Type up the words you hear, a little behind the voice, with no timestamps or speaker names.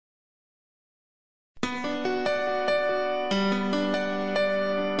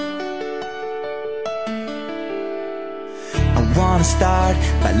wanna start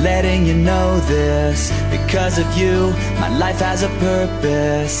by letting you know this. Because of you, my life has a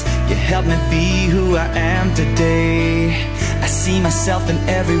purpose. You helped me be who I am today. I see myself in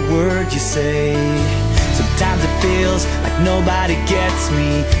every word you say. Sometimes it feels like nobody gets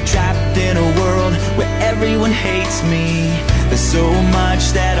me, trapped in a world where everyone hates me. There's so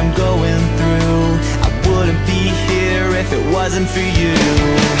much that I'm going through. I wouldn't be here if it wasn't for you.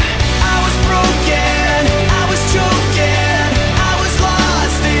 I was broken, I was choking, I was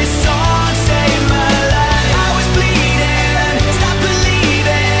lost. This song saved my life. I was bleeding, stopped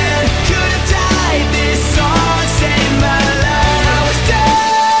believing, could have died. This song saved my life. I was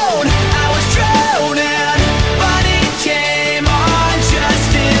down, I was drowning, but it came on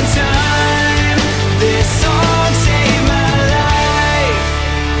just in time. This song saved my life.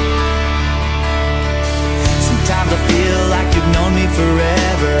 Sometimes I feel like you've known me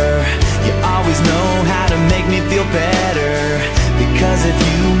forever. You always know how to make me feel better. Because of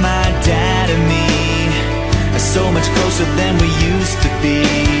you, my dad and me are so much closer than we used to be.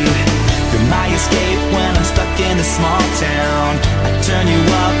 You're my escape when I'm stuck in a small town. I turn you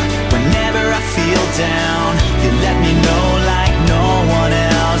up whenever I feel down. You let me know like no one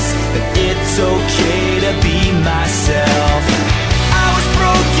else that it's okay to be myself. I was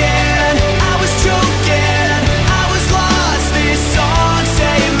broken, I was choking, I was lost. This song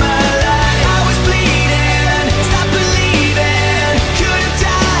saved my life. I was bleeding, stopped believing, could have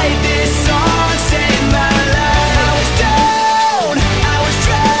died. This song saved my life. I was down, I was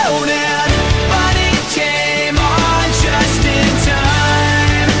drowning, but it came on just in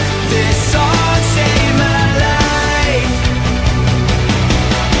time. This song saved my life.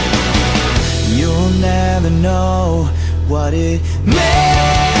 You'll never know what it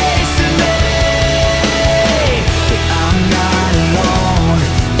makes to me that I'm not alone,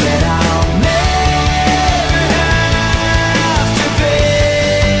 that I'll never have to be.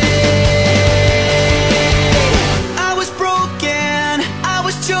 I was broken, I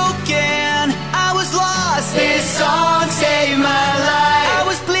was choking, I was lost. This song saved my life. I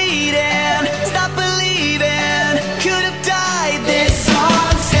was bleeding, stopped believing, could have died. This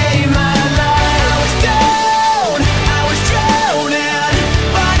song saved my life. I was down, I was drowning,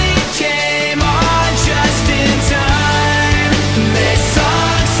 but it came on just in time. This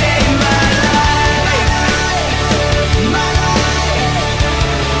song saved my life. My life.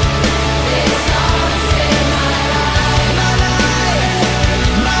 This song saved my life. My life.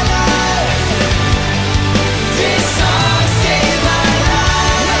 My life. This song saved my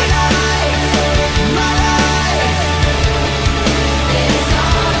life. My life. My life. This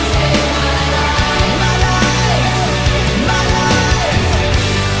song saved my life. My life. My life.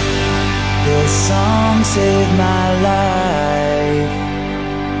 This song saved my life.